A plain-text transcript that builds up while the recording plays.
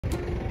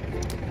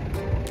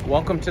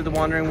Welcome to the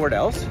Wandering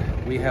Wardell's.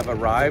 We have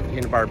arrived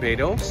in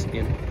Barbados,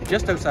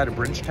 just outside of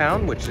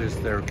Bridgetown, which is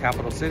their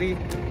capital city.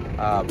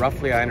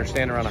 Roughly, I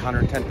understand, around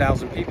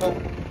 110,000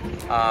 people.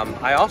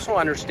 I also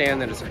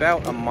understand that it's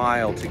about a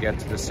mile to get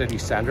to the city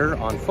center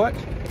on foot.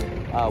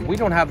 We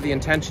don't have the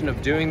intention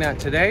of doing that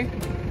today.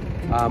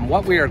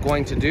 What we are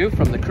going to do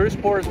from the cruise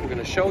port is we're going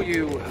to show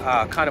you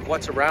kind of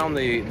what's around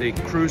the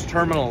cruise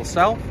terminal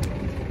itself.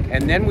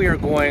 And then we are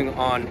going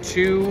on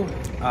to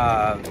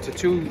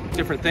two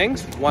different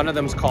things. One of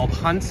them is called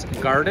Hunt's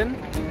Garden.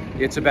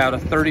 It's about a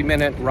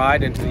 30-minute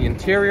ride into the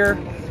interior.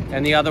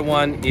 And the other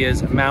one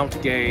is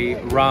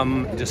Gay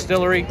Rum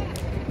Distillery.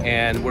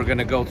 And we're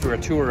gonna go through a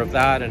tour of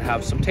that and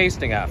have some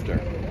tasting after.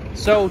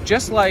 So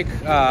just like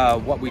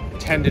what we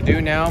tend to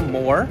do now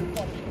more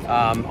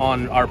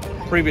on our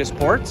previous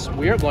ports,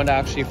 we are going to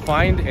actually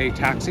find a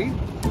taxi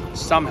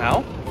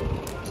somehow.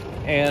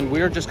 And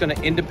we're just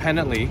gonna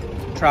independently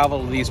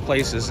travel to these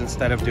places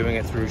instead of doing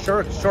it through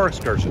shore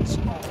excursions.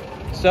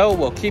 So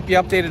we'll keep you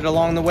updated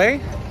along the way,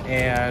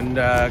 and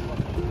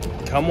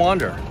come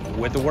wander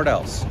with the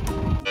Wardell's.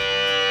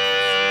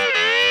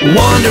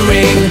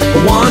 Wandering,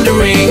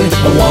 wandering,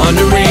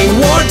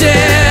 wandering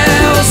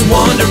Wardell's.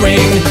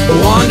 Wandering,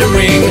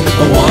 wandering,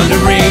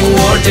 wandering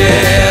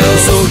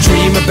Wardell's. So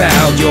dream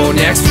about your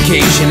next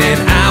vacation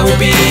and I will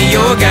be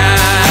your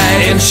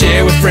guide. And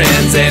share with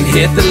friends and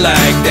hit the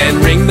like, then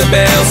ring the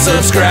bell,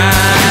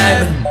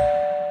 subscribe.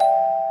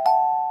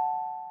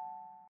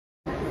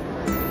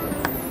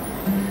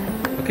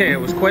 Okay, it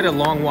was quite a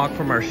long walk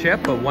from our ship,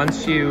 but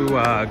once you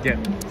get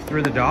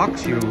through the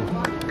docks, you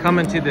come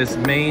into this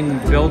main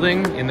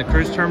building in the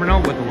cruise terminal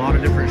with a lot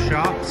of different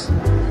shops,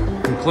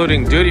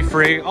 including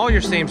duty-free, all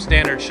your same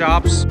standard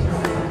shops.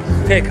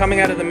 Okay, coming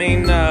out of the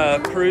main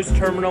cruise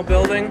terminal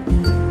building,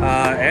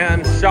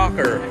 and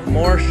shocker,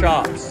 more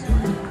shops.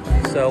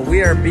 So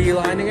we are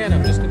beelining it.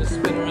 I'm just gonna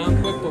spin around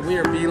quick, but we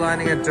are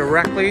beelining it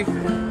directly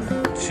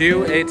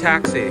to a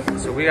taxi.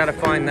 So we gotta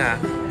find that.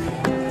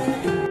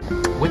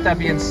 With that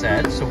being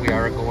said, so we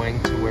are going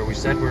to where we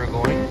said we were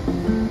going,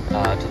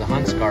 to the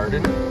Hunt's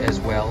Garden, as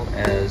well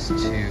as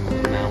to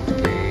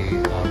Gay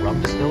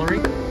Rum Distillery.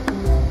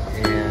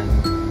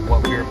 And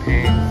what we are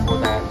paying for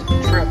that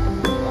trip,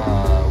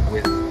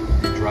 with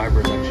the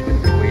drivers actually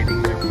going to be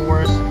waiting there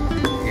for us,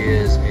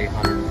 is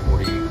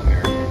 $140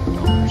 American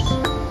dollars.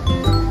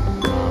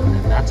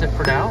 And that's it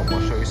for now.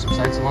 We'll show you some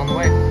sights along the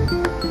way.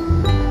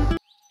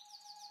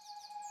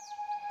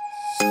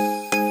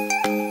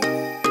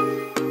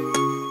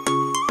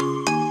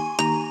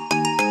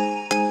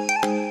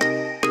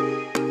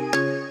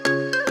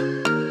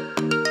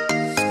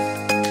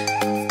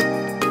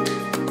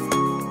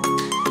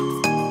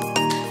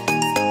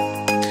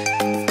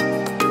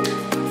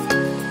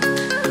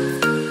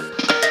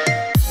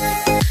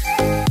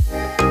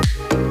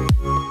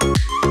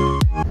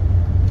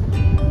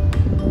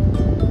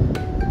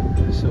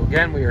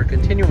 Again, we are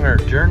continuing our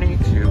journey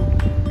to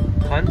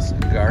Hunt's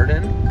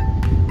Garden.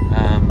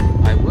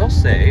 I will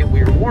say,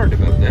 we were warned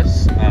about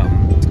this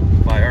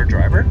by our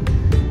driver,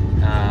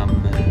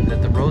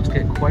 that the roads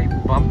get quite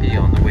bumpy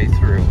on the way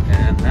through,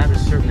 and that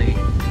is certainly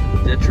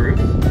the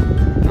truth.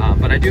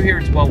 But I do hear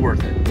it's well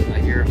worth it. I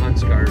hear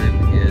Hunt's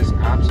Garden is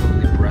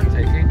absolutely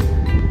breathtaking,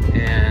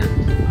 and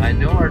I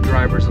know our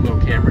driver's a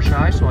little camera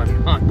shy, so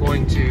I'm not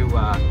going to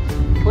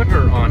put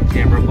her on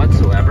camera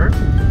whatsoever.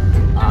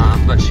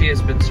 But she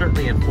has been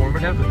certainly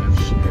informative and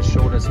has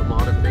showed us a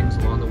lot of things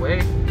along the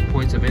way,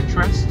 points of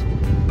interest.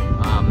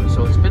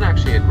 So it's been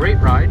actually a great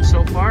ride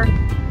so far.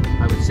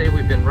 I would say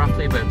we've been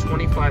roughly about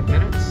 25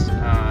 minutes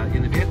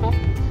in the vehicle,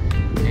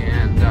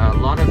 and a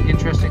lot of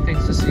interesting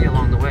things to see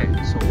along the way.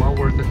 So well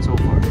worth it so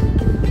far.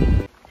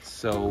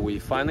 So we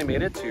finally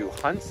made it to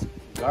Hunt's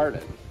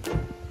Garden.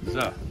 And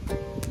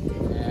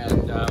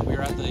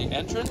we're at the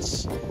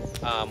entrance.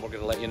 We're going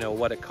to let you know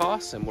what it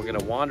costs, and we're going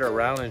to wander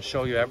around and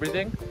show you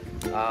everything.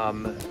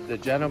 The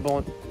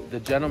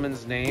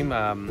gentleman's name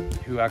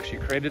who actually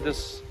created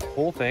this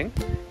whole thing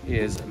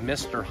is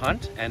Mr.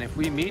 Hunt, and if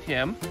we meet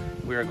him,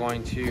 we are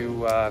going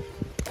to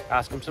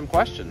ask him some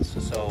questions.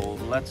 So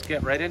let's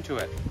get right into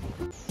it.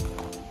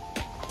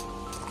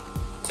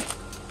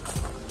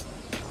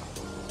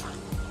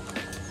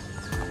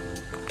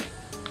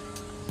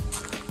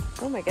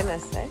 Oh my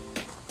goodness, eh?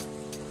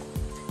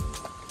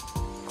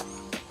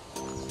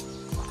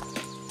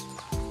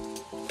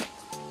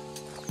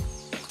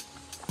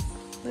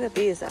 Look at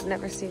these. I've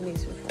never seen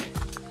these before.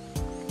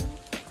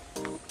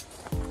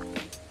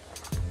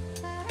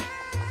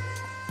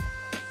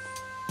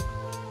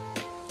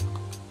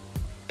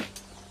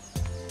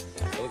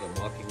 I feel like I'm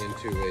walking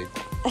into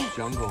a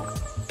jungle.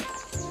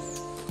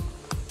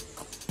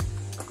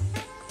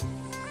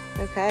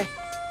 Okay.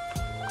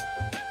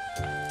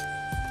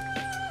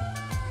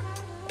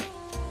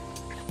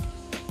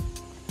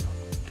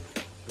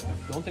 I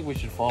don't think we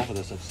should fall for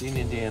this. I've seen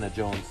Indiana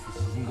Jones.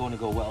 This isn't going to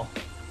go well.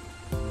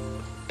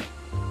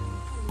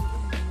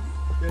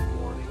 Good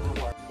morning.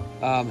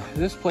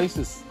 This place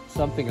is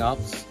something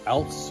else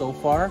so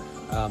far.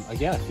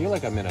 Again, I feel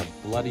like I'm in a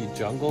bloody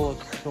jungle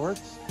of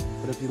sorts.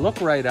 But if you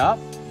look right up,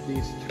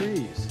 these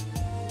trees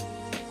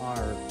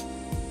are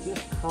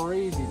just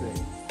crazy big.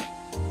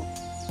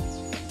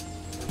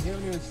 We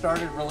haven't even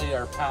started really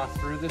our path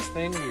through this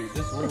thing.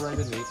 We're right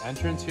in the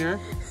entrance here.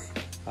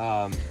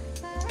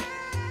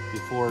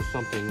 Before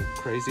something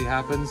crazy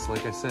happens,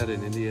 like I said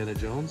in Indiana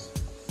Jones.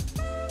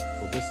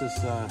 Well, this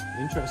is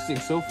interesting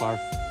so far.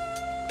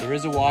 There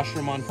is a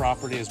washroom on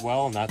property as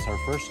well, and that's our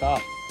first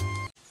stop.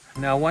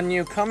 Now, when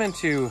you come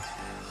into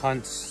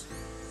Hunt's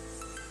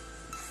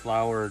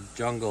Flower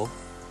Jungle,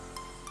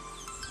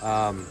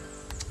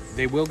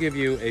 they will give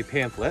you a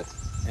pamphlet,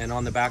 and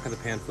on the back of the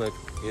pamphlet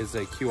is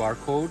a QR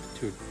code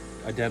to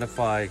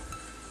identify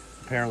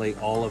apparently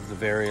all of the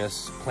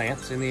various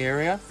plants in the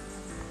area,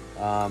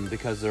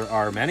 because there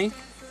are many.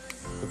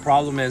 The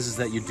problem is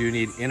that you do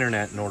need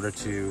internet in order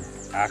to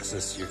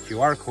access your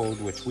QR code,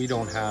 which we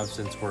don't have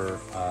since we're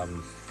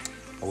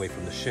away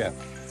from the ship.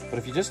 But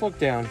if you just look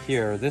down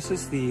here, this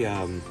is the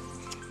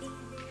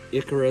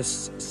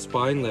Icarus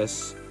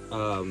spineless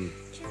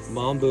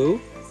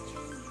mambu,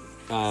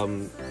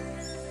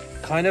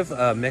 kind of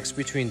a mix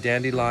between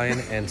dandelion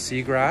and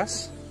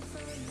seagrass.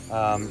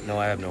 No,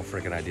 I have no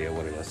freaking idea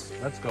what it is.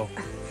 Let's go.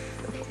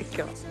 Oh my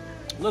God.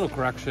 Little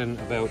correction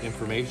about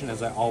information,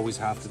 as I always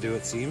have to do,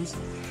 it seems.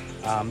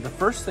 The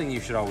first thing you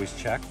should always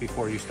check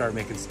before you start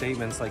making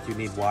statements like you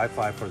need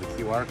Wi-Fi for the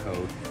QR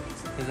code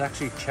is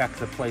actually check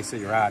the place that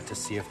you're at to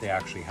see if they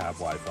actually have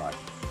Wi-Fi.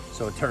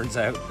 So it turns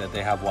out that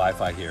they have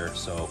Wi-Fi here,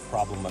 so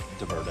problem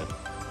diverted,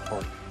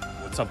 or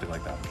something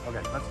like that.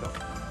 Okay, let's go.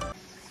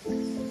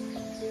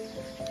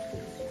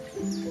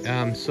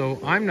 So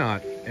I'm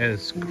not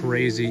as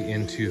crazy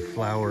into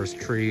flowers,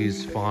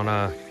 trees,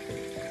 fauna,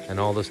 and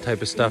all this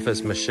type of stuff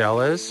as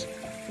Michelle is.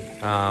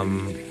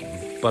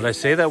 But I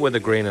say that with a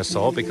grain of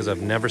salt because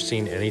I've never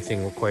seen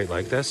anything quite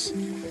like this.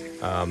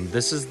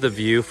 This is the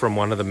view from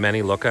one of the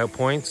many lookout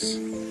points,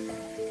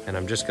 and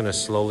I'm just gonna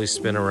slowly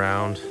spin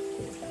around.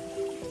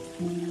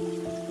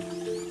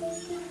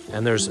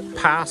 And there's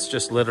paths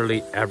just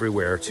literally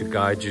everywhere to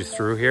guide you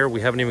through here.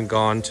 We haven't even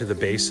gone to the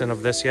basin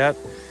of this yet,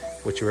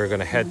 which we're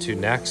gonna head to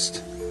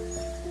next.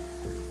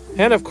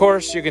 And of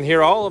course, you can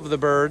hear all of the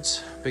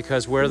birds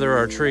because where there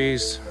are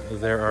trees,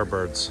 there are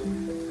birds.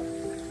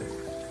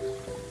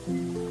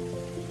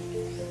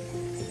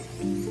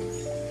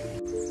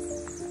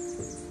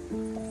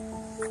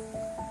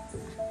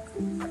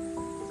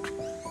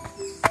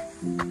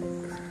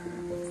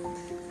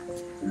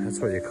 That's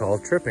what you call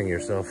tripping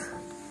yourself.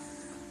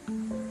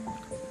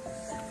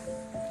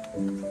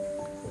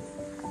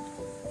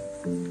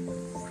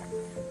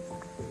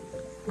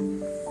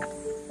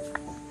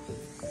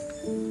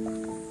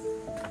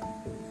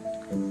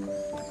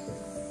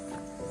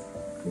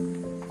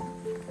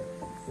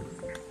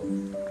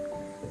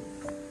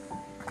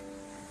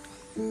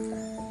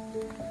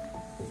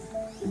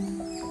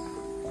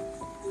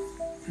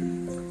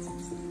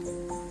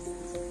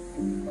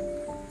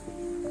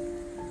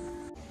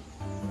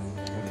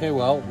 Okay,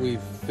 well,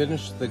 we've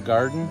finished the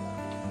garden,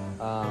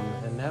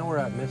 and now we're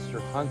at Mr.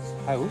 Hunt's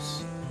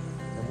house,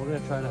 and we're going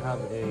to try to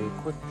have a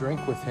quick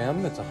drink with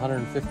him. It's a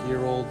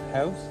 150-year-old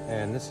house,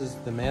 and this is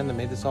the man that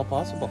made this all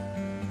possible.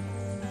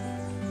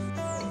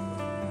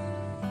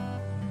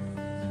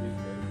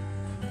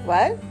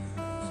 What?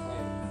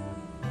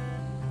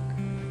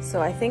 So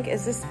I think,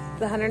 is this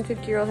the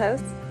 150-year-old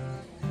house?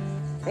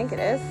 I think it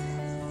is.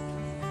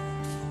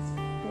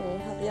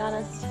 I'll be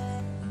honest.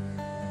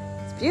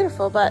 It's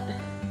beautiful, but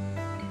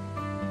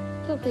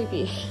so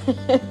creepy.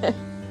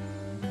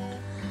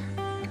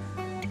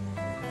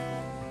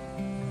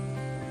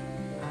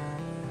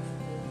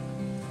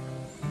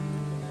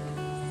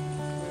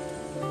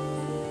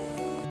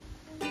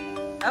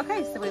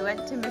 Okay, so we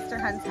went to Mr.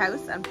 Hunt's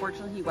house.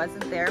 Unfortunately, he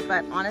wasn't there,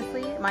 but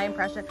honestly, my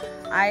impression,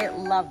 I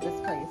love this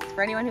place.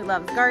 For anyone who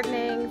loves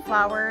gardening,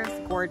 flowers,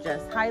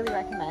 gorgeous. Highly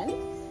recommend.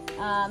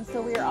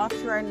 So we are off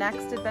to our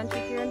next adventure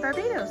here in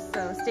Barbados,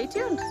 so stay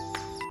tuned.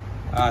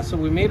 So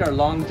we made our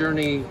long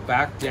journey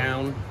back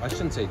down. I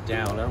shouldn't say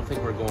down, I don't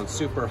think we're going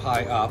super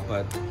high up,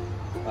 but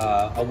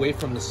away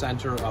from the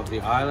center of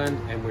the island,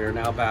 and we are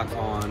now back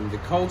on the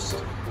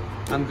coast.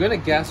 I'm gonna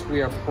guess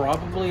we are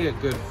probably a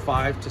good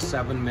 5 to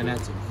 7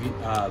 minutes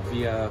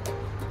via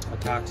a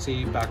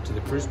taxi back to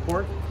the cruise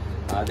port.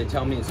 They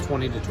tell me it's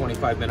 20 to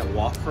 25 minute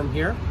walk from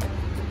here.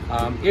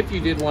 If you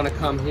did want to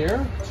come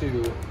here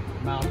to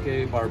Mount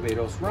Gay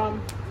Barbados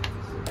Rum,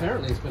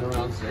 apparently it's been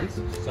around since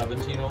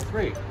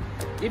 1703.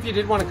 If you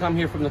did want to come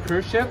here from the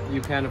cruise ship,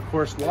 you can of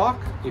course walk.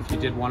 If you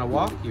did want to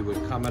walk, you would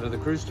come out of the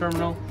cruise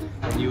terminal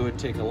and you would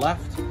take a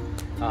left.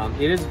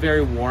 It is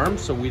very warm,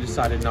 so we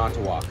decided not to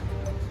walk.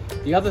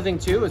 The other thing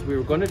too is we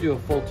were going to do a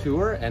full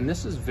tour, and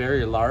this is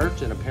very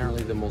large and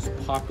apparently the most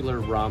popular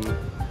rum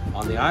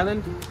on the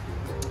island.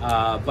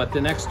 But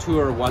the next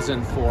tour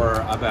wasn't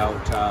for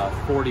about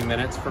 40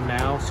 minutes from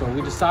now, so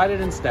we decided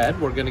instead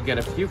we're going to get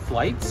a few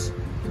flights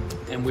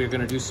and we're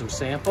going to do some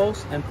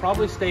samples and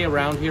probably stay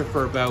around here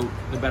for about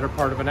the better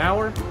part of an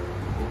hour,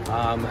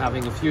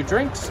 having a few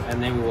drinks,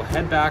 and then we will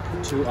head back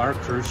to our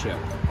cruise ship.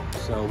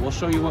 So we'll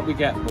show you what we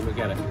get when we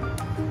get it.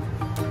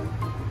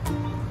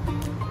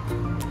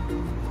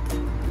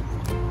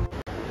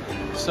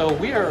 So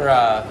we are,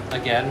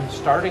 again,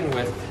 starting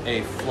with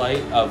a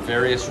flight of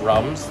various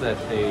rums that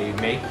they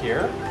make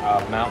here,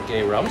 Mount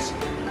Gay Rums.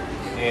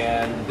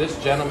 And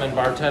this gentleman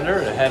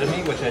bartender ahead of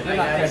me, which I did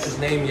not catch his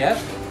name yet.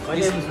 My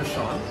name is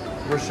Rashawn.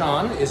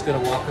 Rashawn is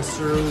going to walk us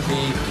through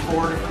the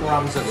 4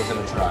 rums that we're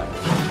going to try.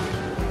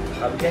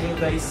 I'm getting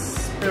very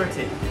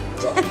spirited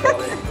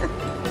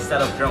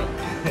instead of drunk.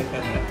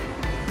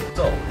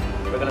 So,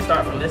 we're going to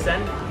start from this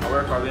end and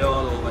work our way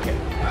all over here.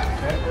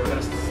 Okay. We're going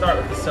to start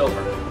with the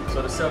silver.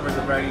 So the silver is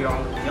a very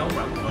young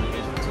rum, only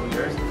aged for 2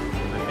 years.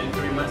 Within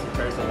 3 months, it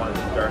turns to one of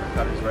these dark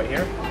colors right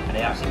here, and it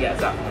actually gets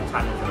that from the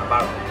tannins in the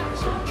barrel.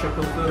 So we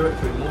triple filter it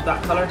to remove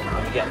that color,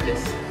 and we get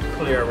this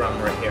clear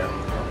rum right here.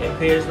 It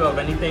pairs well with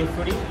anything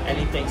fruity,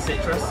 anything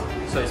citrus,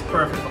 so it's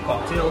perfect for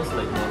cocktails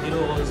like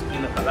mojitos,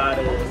 pina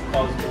coladas,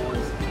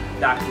 cosmos,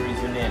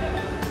 daiquiris, you name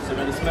it. So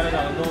when you smell it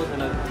on the nose,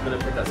 it's going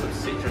to pick up some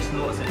citrus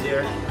notes in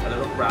there, a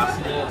little brass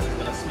notes. It's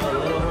going to smell a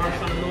little harsh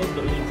on the nose,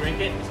 but when you drink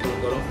it, it's going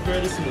to go down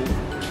fairly smooth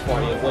for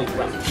you white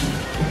rum.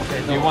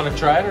 Okay, do you want to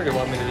try it, or do you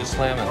want me to just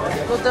slam it?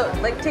 Well,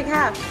 don't, like, take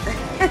half.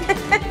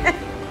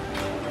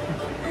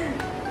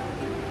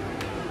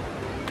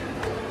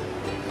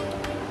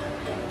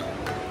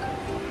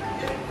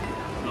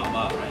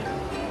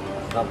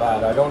 Not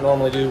bad. I don't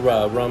normally do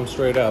rum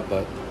straight up,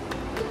 but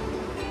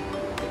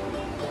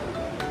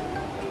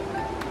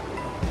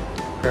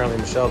apparently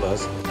Michelle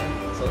does.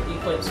 So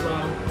Eclipse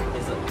rum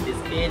is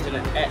aged in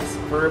an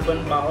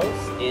ex-bourbon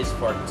barrels, aged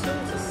for 2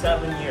 to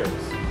 7 years.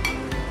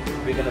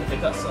 We're gonna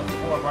pick up some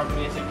 4 of our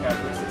basic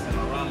characteristics in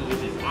the rum, which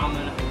is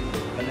almond,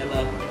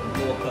 vanilla,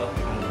 mocha,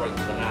 and white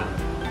banana.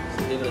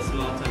 So give it a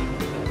smell time,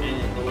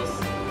 and it goes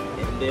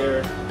in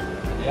there.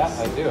 Yeah,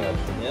 I do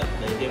actually. Yep,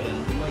 they give it a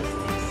nice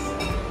taste.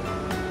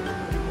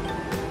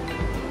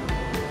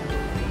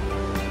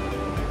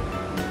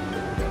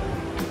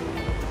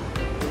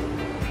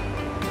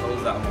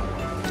 That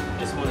one.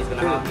 This one is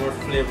going to have more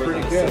flavor than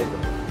the silver.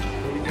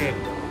 Pretty good.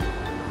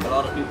 A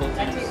lot of people I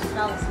think. taste the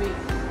smell of sweet.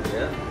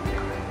 Yeah.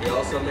 They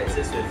also mix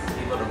this with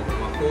either the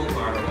cold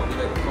part or what we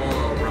like to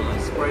call rum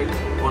and Sprite.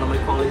 One of my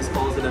colleagues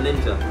calls it a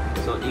ninja.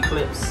 So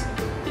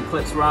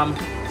Eclipse rum,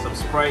 some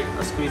Sprite,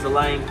 a squeeze of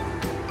lime.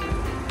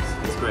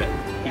 It's great.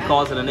 He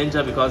calls it a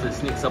ninja because it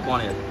sneaks up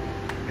on it.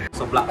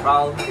 So Black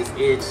Barrel is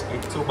aged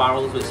in 2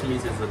 barrels, which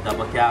means it's a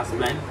double cask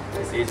blend.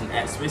 It's aged in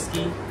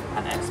ex-whiskey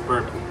and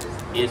ex-bourbon.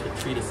 Aged for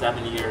 3 to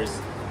 7 years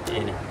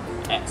in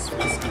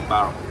ex-whiskey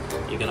barrel.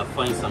 You're gonna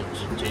find some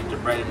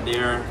gingerbread in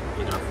there.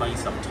 You're gonna find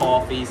some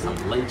toffee, some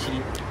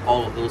lychee.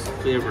 All of those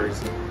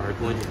flavors are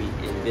going to be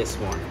in this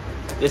one.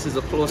 This is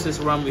the closest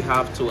rum we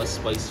have to a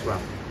spice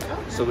rum.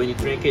 So when you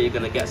drink it, you're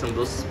gonna get some of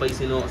those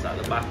spicy notes at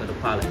the back of the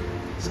palate.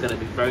 It's gonna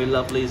be very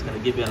lovely. It's gonna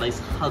give you a nice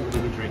hug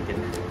when you drink it.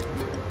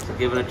 So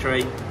give it a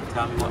try.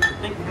 Tell me what you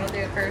think. I'll do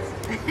it first.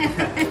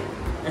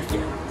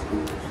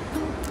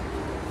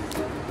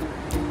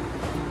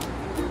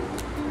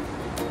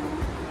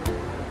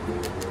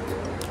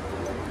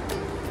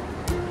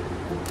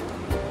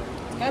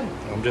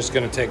 I'm just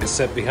going to take a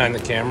sip behind the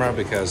camera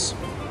because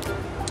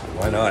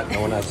why not?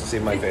 No one has to see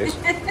my face.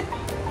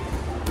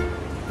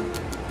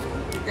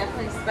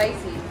 Definitely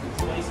spicy.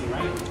 Spicy,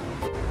 right?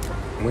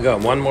 We got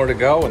 1 more to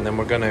go, and then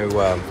we're going to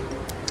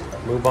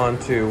move on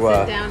to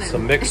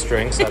some mixed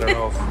drinks. I don't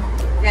know if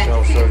Yeah, Michelle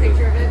I can see a showed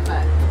picture of it,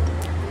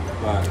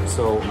 but...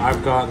 So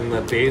I've gotten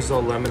the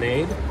basil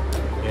lemonade,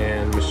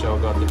 and Michelle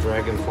got the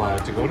dragonfly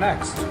to go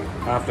next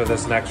after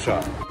this next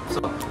shot.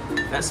 So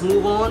let's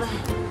move on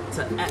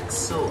to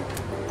XO.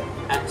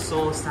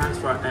 XO stands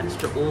for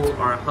extra old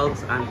or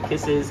hugs and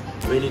kisses.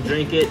 When you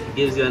drink it, it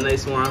gives you a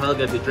nice warm hug.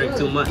 If you drink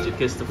too much, you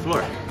kiss the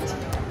floor.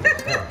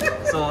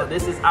 So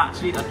this is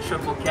actually a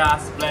triple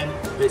cask blend,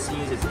 which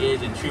means it's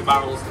aged in 3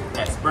 barrels,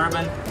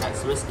 ex-bourbon,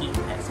 ex-whiskey,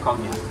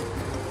 ex-cognac.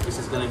 This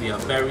is going to be a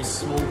very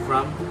smooth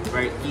rum,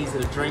 very easy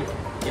to drink.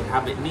 You can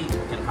have it neat,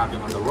 you can have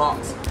it on the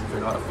rocks. If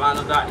you're not a fan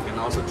of that, you can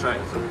also try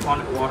some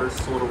tonic water,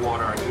 soda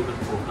water, or even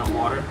coconut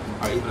water,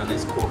 or even a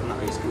nice coconut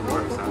ice cube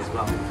works as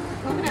well.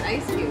 Coconut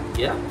ice cube.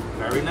 Yeah,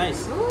 very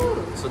nice.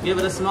 Ooh. So give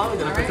it a smell. We're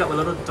going to pick up a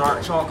little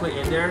dark chocolate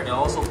in there. It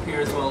also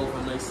pairs well with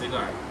a nice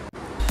cigar.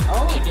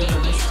 Oh, Give it a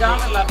nice John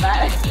would love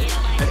that.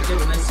 Let's give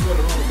it a nice swirl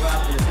around the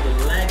glass and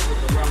the leg with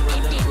the rum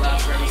run down the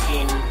glass very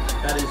slowly.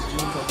 That is due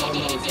to how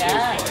long it's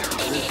Yeah.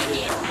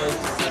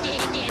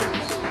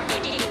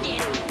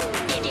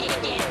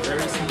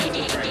 very smooth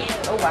and bright.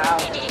 Oh, wow.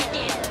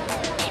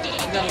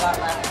 You've got a lot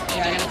left.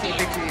 Yeah, I'm going to take a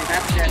picture of you.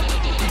 That's good.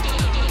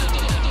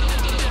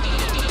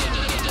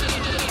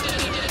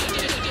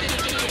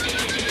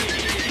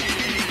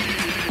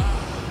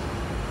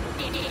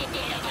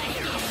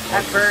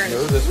 That burns.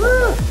 Smooth, this one, Woo!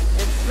 huh?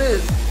 It's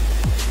smooth.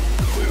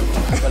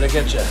 But I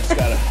get you. It's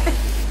got a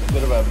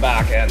bit of a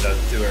back end to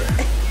her.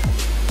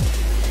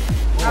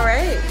 All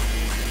right.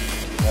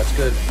 That's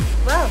good.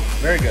 Well,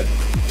 Very good.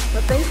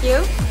 well, thank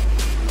you.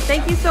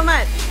 Thank you so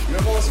much.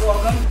 You're most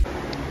welcome.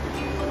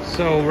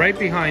 So right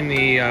behind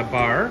the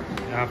bar,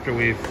 after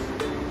we've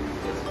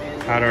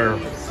had our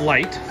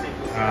flight,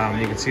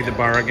 you can see the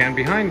bar again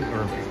behind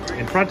or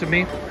in front of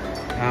me.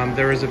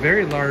 There is a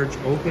very large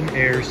open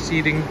air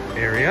seating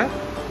area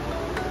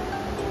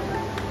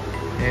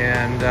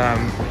And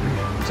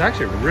it's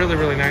actually really,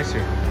 really nice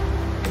here.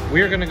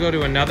 We are going to go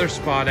to another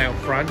spot out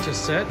front to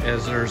sit,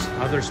 as there's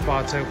other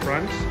spots out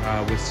front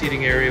with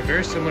seating area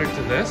very similar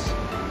to this.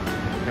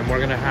 And we're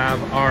going to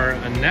have our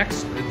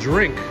next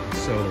drink,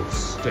 so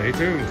stay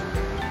tuned.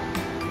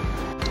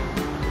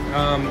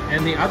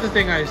 And the other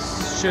thing I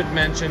should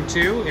mention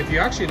too, if you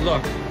actually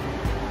look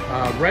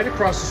right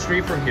across the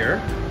street from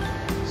here,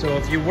 so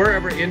if you were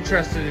ever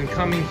interested in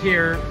coming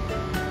here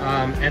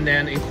and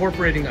then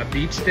incorporating a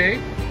beach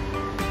day,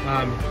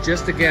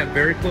 just to get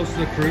very close to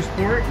the cruise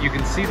port, you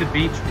can see the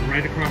beach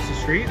right across the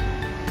street,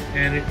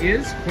 and it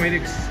is quite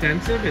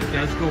extensive. It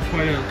does go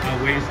quite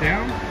a ways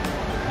down.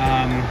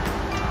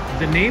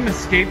 The name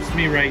escapes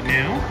me right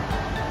now,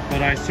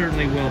 but I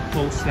certainly will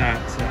post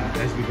that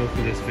as we go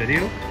through this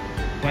video.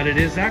 But it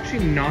is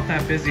actually not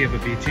that busy of a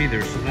beach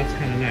either, so that's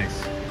kind of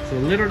nice. So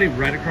literally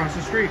right across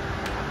the street.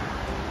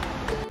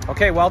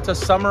 Okay, well, to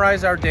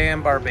summarize our day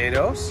in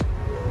Barbados,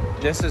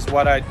 this is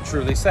what I'd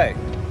truly say.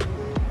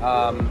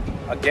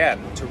 Again,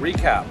 to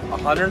recap,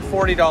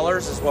 $140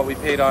 is what we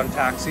paid on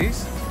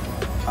taxis,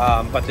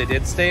 but they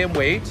did stay and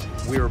wait.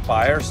 We were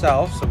by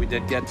ourselves, so we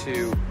did get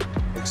to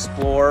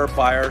explore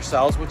by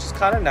ourselves, which is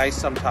kind of nice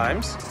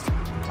sometimes.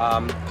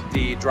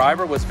 The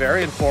driver was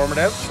very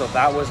informative, so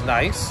that was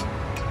nice.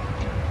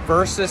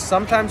 Versus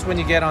sometimes when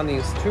you get on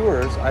these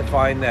tours, I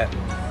find that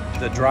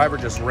the driver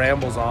just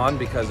rambles on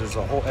because there's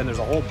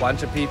a whole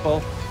bunch of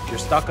people. You're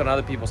stuck on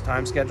other people's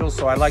time schedules,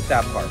 so I like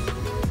that part.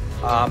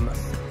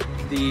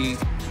 The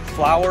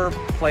flower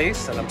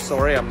place, and I'm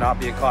sorry, I'm not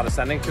being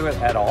condescending to it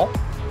at all,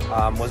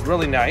 was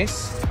really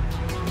nice,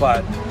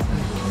 but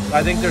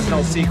I think there's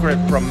no secret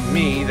from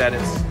me that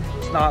it's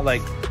not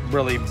like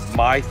really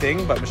my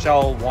thing, but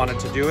Michelle wanted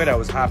to do it. I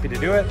was happy to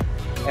do it,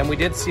 and we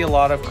did see a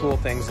lot of cool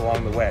things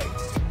along the way.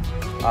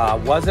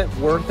 Was it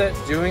worth it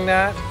doing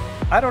that?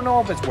 I don't know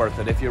if it's worth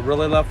it. If you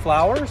really love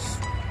flowers,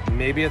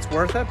 maybe it's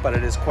worth it, but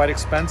it is quite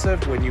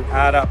expensive when you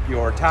add up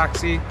your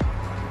taxi,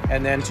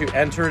 and then to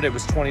enter it, it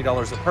was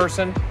 $20 a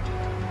person.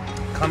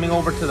 Coming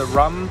over to the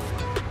rum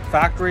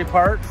factory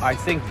part, I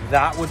think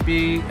that would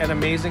be an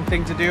amazing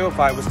thing to do if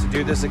I was to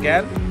do this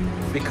again,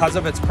 because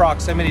of its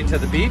proximity to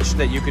the beach,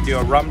 that you could do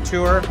a rum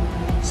tour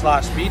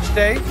 / beach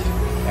day,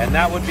 and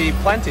that would be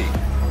plenty.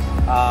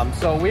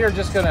 So we are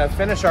just gonna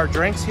finish our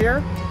drinks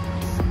here.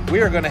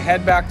 We are gonna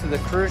head back to the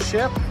cruise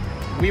ship.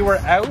 We were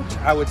out,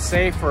 I would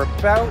say, for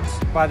about,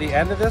 by the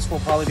end of this, we'll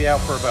probably be out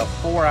for about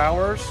 4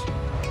 hours,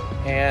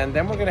 and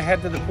then we're gonna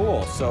head to the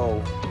pool.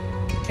 So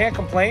can't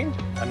complain.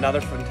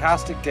 Another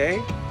fantastic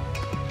day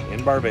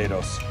in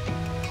Barbados.